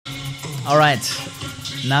Alright,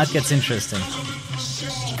 now it gets interesting.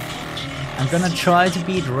 I'm gonna try to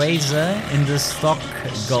beat Razor in the stock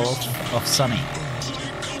Golf of Sonny.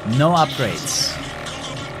 No upgrades.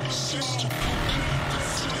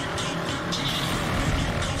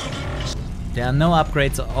 There are no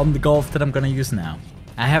upgrades on the Golf that I'm gonna use now.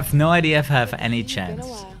 I have no idea if I have any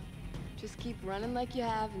chance. Just keep running like you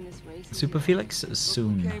have in this race. Super Felix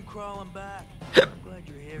soon. Came crawling back. I'm glad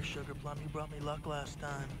you're here, Sugar Plum. You brought me luck last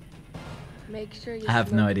time. Make sure you I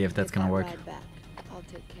have no idea if that's gonna work. I'll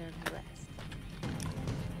take care of the rest.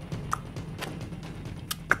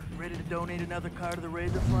 Ready to donate another car to the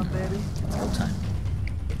Razor Fund, baby? It's go time.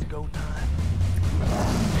 It's go time.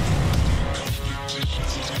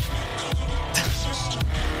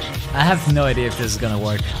 I have no idea if this is gonna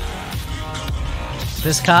work.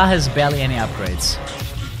 This car has barely any upgrades.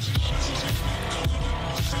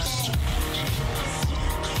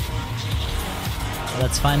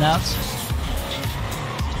 Let's find out.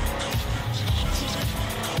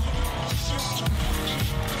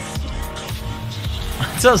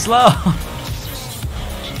 It's so slow.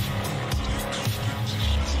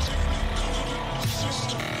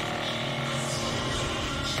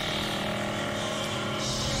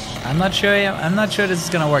 I'm not sure this is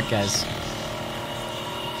gonna work, guys.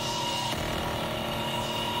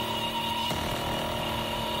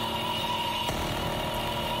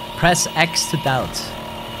 Press X to doubt.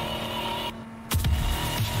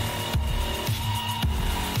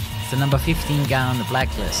 It's the number 15 guy on the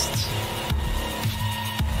blacklist.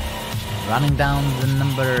 Running down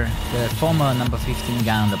the former number 15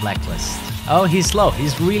 guy on the blacklist. Oh, he's slow.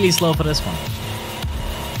 He's really slow for this one.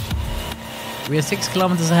 We are 6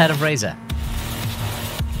 kilometers ahead of Razor.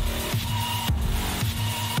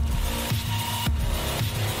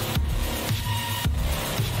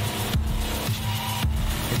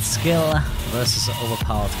 It's skill versus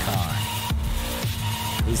overpowered car.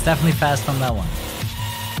 He's definitely fast on that one.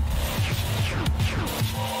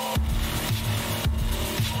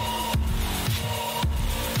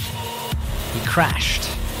 He crashed.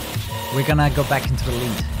 We're gonna go back into the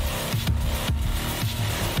lead.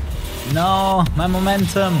 No, my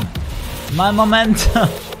momentum! My momentum!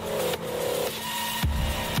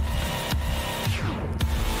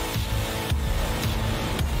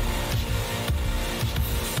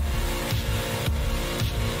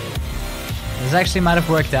 This actually might have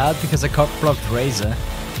worked out because I cock-blocked Razor.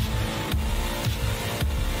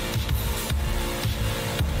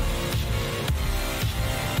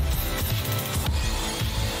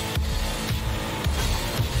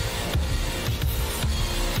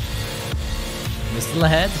 We're still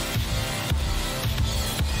ahead.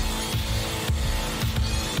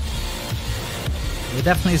 We're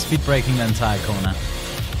definitely speed braking the entire corner.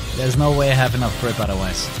 There's no way I have enough grip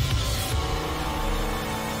otherwise.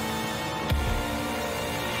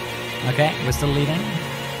 Okay, we're still leading.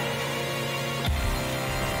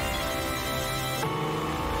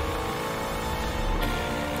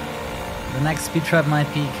 The next speed trap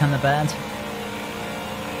might be kinda bad.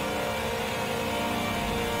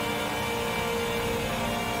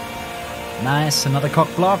 Nice, another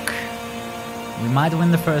cock block. We might win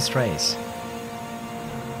the first race.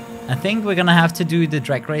 I think we're gonna have to do the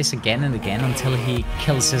drag race again and again until he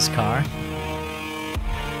kills his car.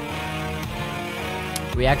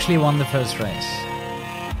 We actually won the first race.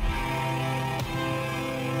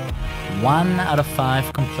 1 out of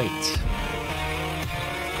 5 complete.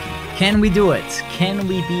 Can we do it? Can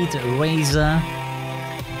we beat Razor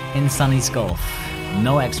in Sonny's Golf?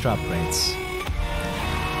 No extra upgrades.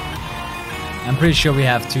 I'm pretty sure we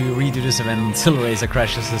have to redo this event until Razor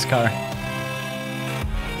crashes his car.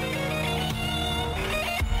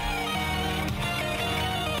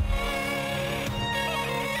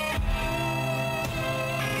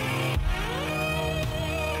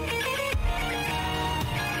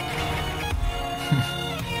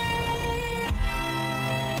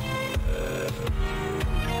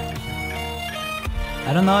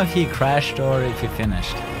 I don't know if he crashed or if he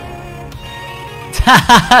finished.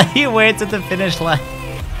 He waits at the finish line.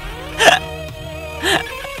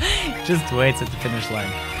 Just waits at the finish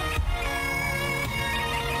line.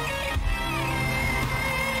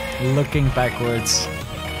 Looking backwards.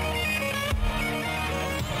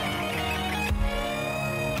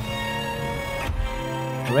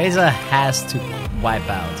 Razor has to wipe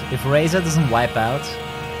out. If Razor doesn't wipe out,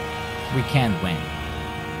 we can't win.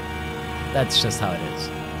 That's just how it is.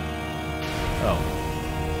 Oh.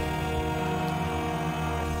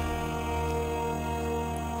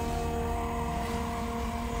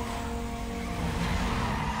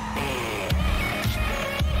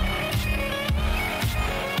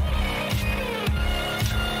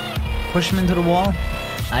 push him into the wall,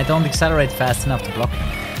 I don't accelerate fast enough to block him.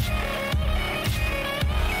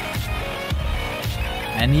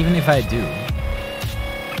 And even if I do,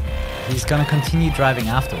 he's gonna continue driving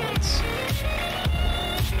afterwards.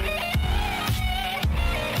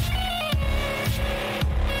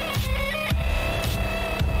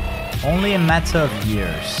 Only a matter of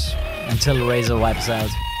years until Razor wipes out.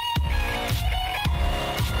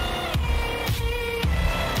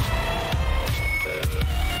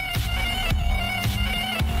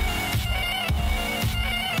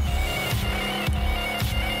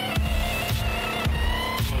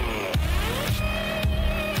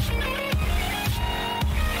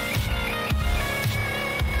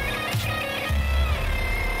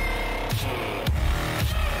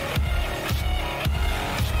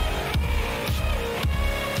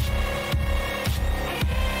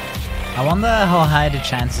 I wonder how high the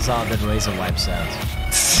chances are that Razor wipes out.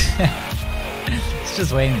 It's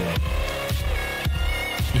just waiting there.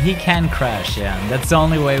 He can crash, yeah. That's the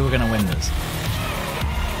only way we're gonna win this.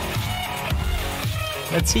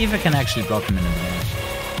 Let's see if I can actually block him in the beginning.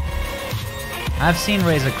 I've seen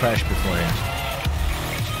Razor crash before, yeah.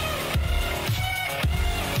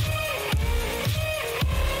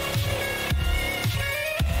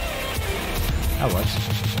 That works.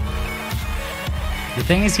 The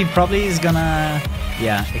thing is, he probably is gonna,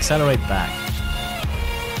 yeah, accelerate back.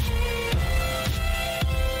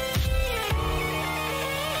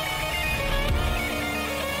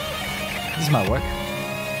 This might work.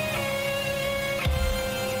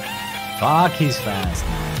 Fuck, he's fast,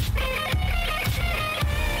 man.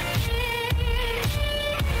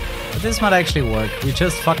 But this might actually work. We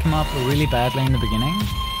just fuck him up really badly in the beginning.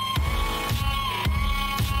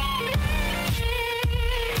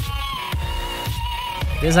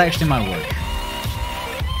 This actually might work.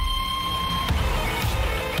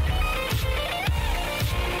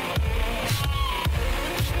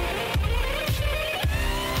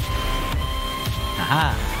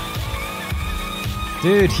 Aha!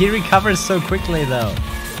 Dude, he recovers so quickly though.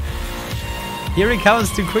 He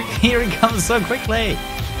recovers too quick. He recovers so quickly.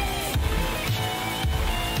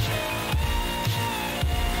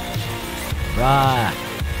 Bruh.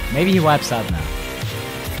 Maybe he wipes out now.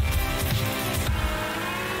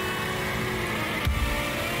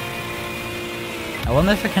 I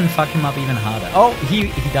wonder if I can fuck him up even harder. Oh,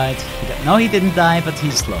 he died. No, he didn't die, but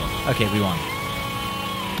he's slow. Okay, we won.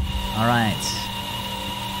 Alright.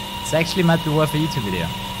 This actually might be worth a YouTube video.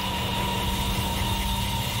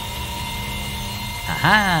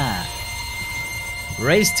 Aha!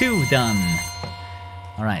 Race 2 done.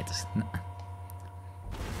 Alright.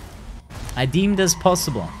 I deem this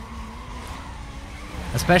possible.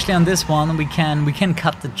 Especially on this one, we can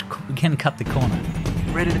cut the corner.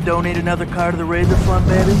 Ready to donate another car to the Razor Fund,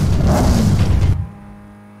 baby?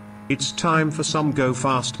 It's time for some go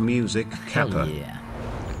fast music, Kappa. Hell yeah.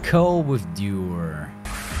 Co with Dure.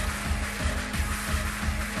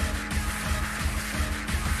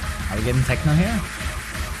 Are we getting techno here?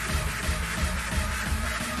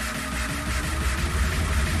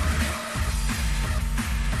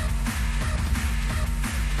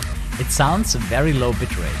 It sounds a very low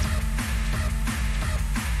bitrate.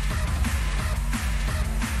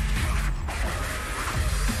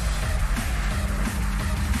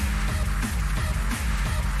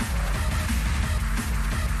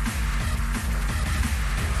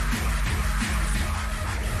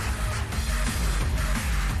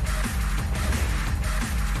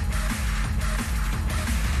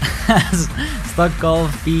 Stock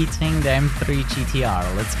Golf beating the M3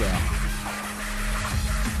 GTR. Let's go.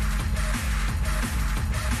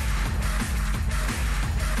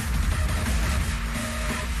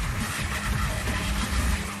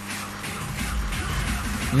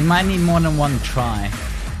 We might need more than one try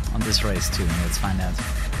on this race too. Let's find out.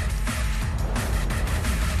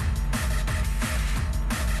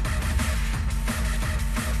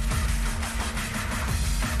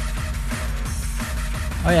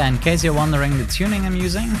 Oh yeah, in case you're wondering, the tuning I'm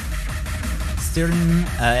using, steering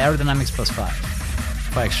aerodynamics +5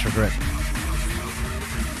 for extra grip.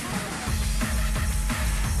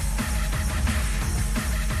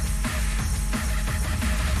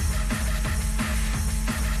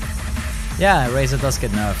 Yeah, Razor does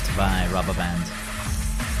get nerfed by Rubber Band.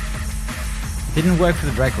 Didn't work for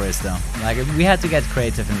the drag race though. Like, we had to get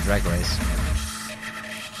creative in the drag race.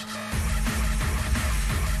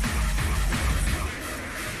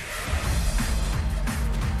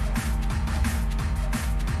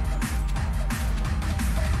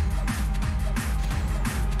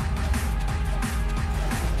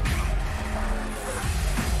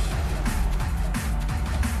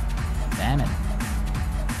 Damn it.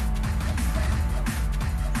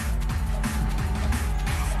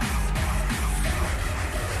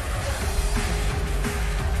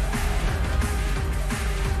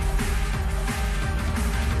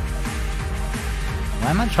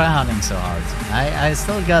 not tryharding so hard. I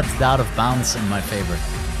still got the out of bounds in my favor.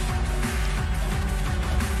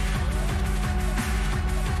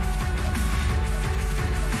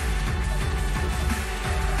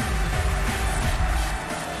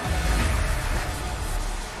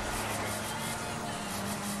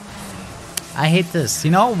 I hate this.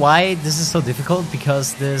 You know why this is so difficult?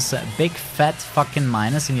 Because this big fat fucking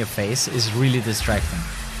minus in your face is really distracting.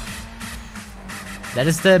 That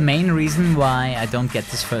is the main reason why I don't get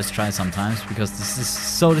this first try sometimes, because this is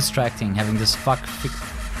so distracting, having this fucking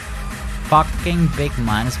big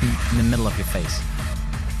minus in the middle of your face.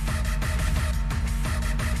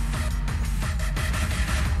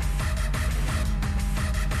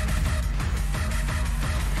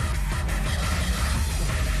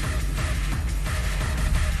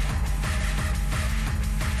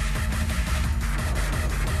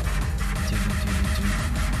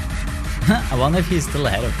 I wonder if he's still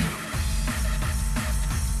ahead of me.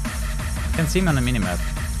 I can see him on the minimap.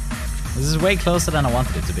 This is way closer than I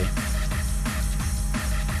wanted it to be.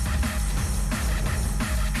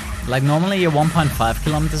 Like normally you're 1.5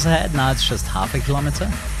 kilometers ahead, now it's just half a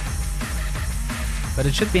kilometer. But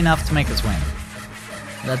it should be enough to make us win.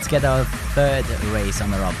 Let's get our third race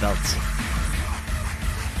under our belt.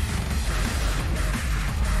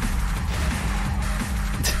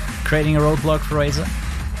 Creating a roadblock for Razor.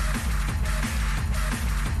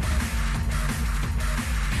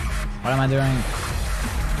 What am I doing?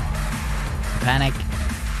 Panic.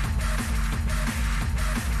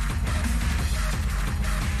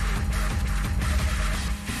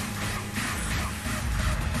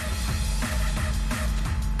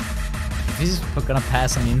 He's gonna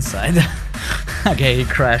pass on the inside. Okay, he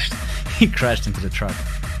crashed. He crashed into the truck.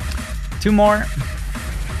 2 more.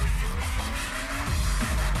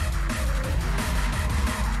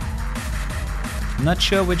 I'm not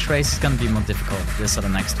sure which race is gonna be more difficult, this or the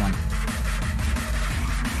next one.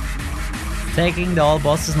 Taking the all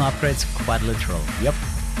bosses and upgrades quite literal. Yep.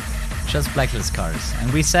 Just blacklist cars.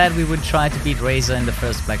 And we said we would try to beat Razor in the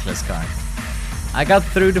first blacklist car. I got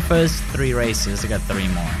through the first 3 races, I got 3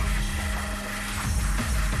 more.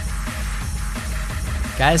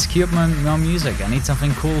 Guys, cue up more music, I need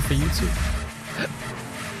something cool for YouTube.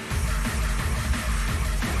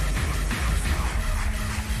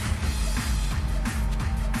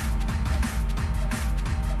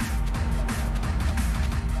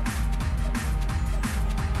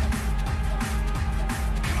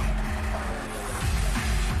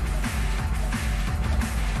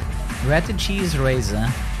 We had to cheese Razor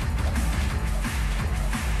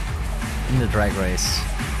in the drag race.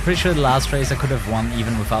 Pretty sure the last race I could have won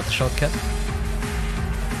even without the shortcut.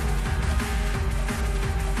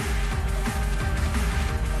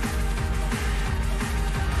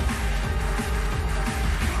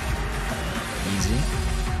 Easy.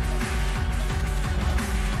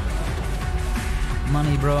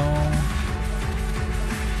 Money, bro.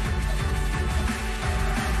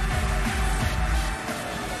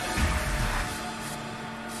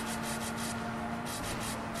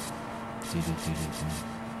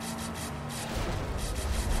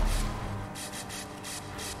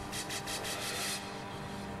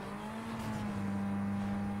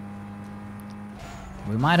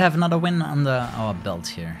 We might have another win under our belt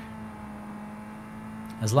here.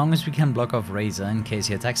 As long as we can block off Razor in case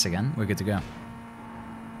he attacks again, we're good to go.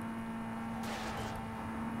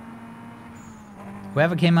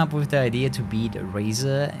 Whoever came up with the idea to beat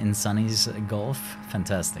Razor in Sonny's golf,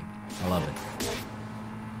 fantastic. I love it.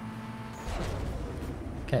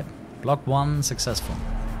 Okay, block 1 successful.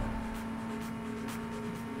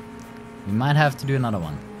 We might have to do another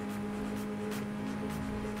one.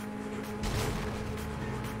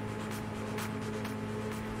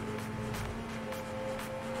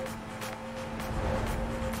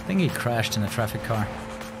 I think he crashed in a traffic car.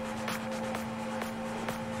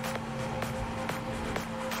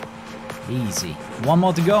 Easy. 1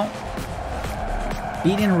 more to go.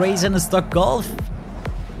 Beating Razor in a stock golf.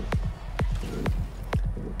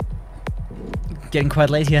 Getting quite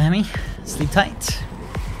late here, Hemi. Sleep tight.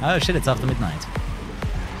 Oh shit, it's after midnight.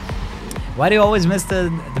 Why do you always miss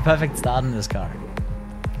the perfect start in this car?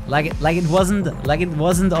 Like it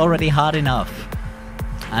wasn't already hard enough.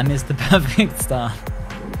 I missed the perfect start.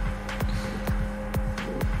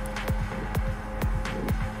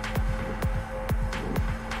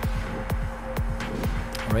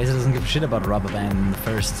 Razor doesn't give a shit about rubber band in the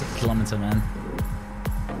first kilometer, man.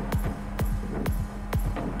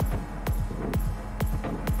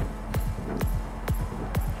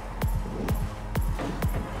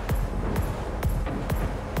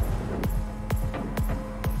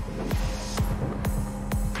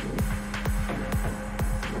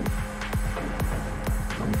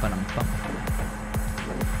 Ba-ba-dum-bum.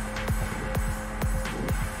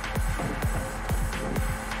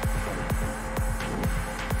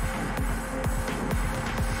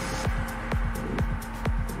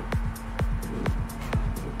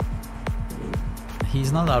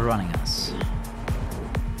 He's not outrunning us.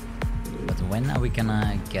 But when are we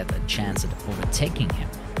gonna get a chance at overtaking him?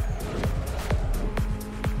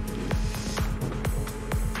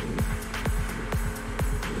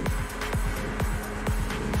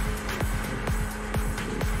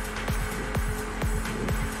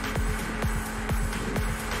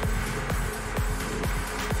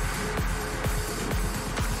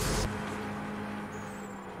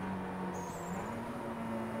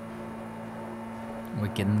 We're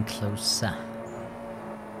getting closer.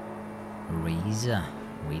 Razor,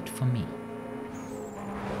 wait for me.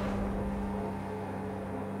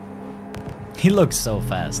 He looks so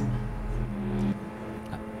fast.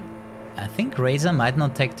 I think Razor might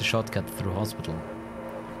not take the shortcut through hospital.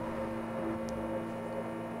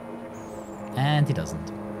 And he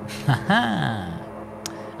doesn't. Haha!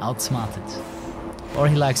 Outsmarted. Or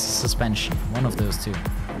he likes suspension. One of those two.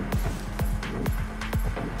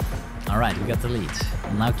 Alright, we got the lead.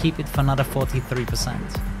 We'll now keep it for another 43%.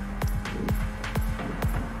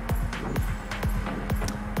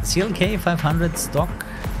 The CLK 500 stock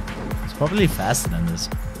is probably faster than this.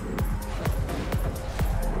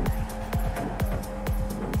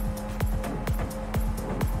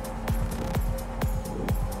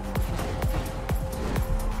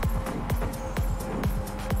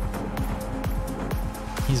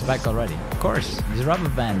 He's back already. Of course, he's rubber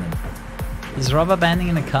banding. He's rubber banding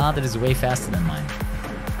in a car that is way faster than mine.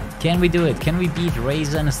 Can we do it? Can we beat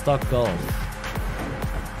Razor in a stock Golf?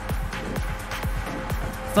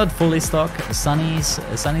 It's not fully stock. Sonny's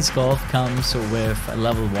Golf comes with a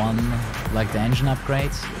level 1, like the engine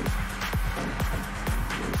upgrade.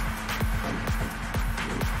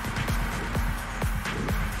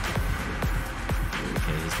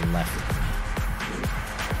 Okay, he's the left.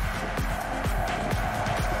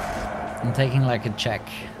 I'm taking like a check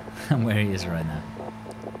where he is right now.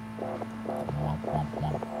 Womp, womp,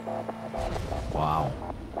 womp. Wow.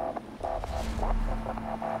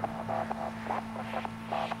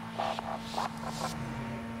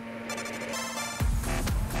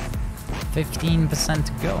 %15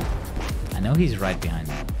 to go. I know he's right behind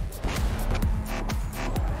me.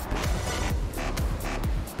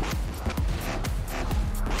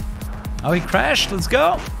 Oh, he crashed. Let's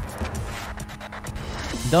go.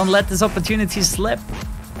 Don't let this opportunity slip.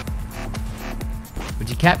 Would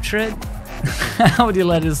you capture it? How would you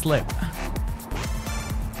let it slip?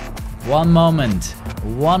 One moment,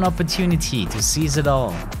 one opportunity to seize it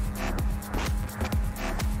all.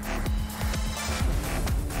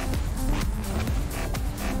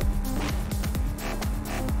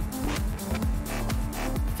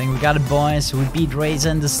 I think we got it, boys. We beat Razor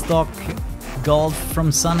in the stock Golf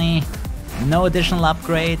from Sonny. No additional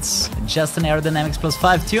upgrades, just an aerodynamics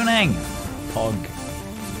 +5 tuning. Pog.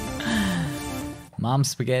 Mom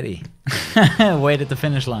spaghetti. Wait at the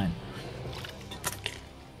finish line.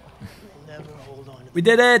 Never hold on to We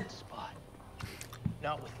did it! spot.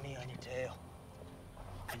 Not with me on your tail.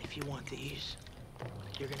 And if you want these,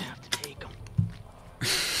 you're gonna have to take them.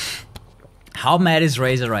 How mad is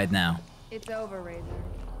Razor right now? It's over, Razor.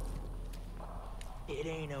 It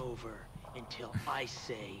ain't over until I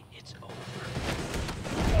say it's over.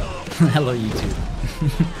 Hello, YouTube.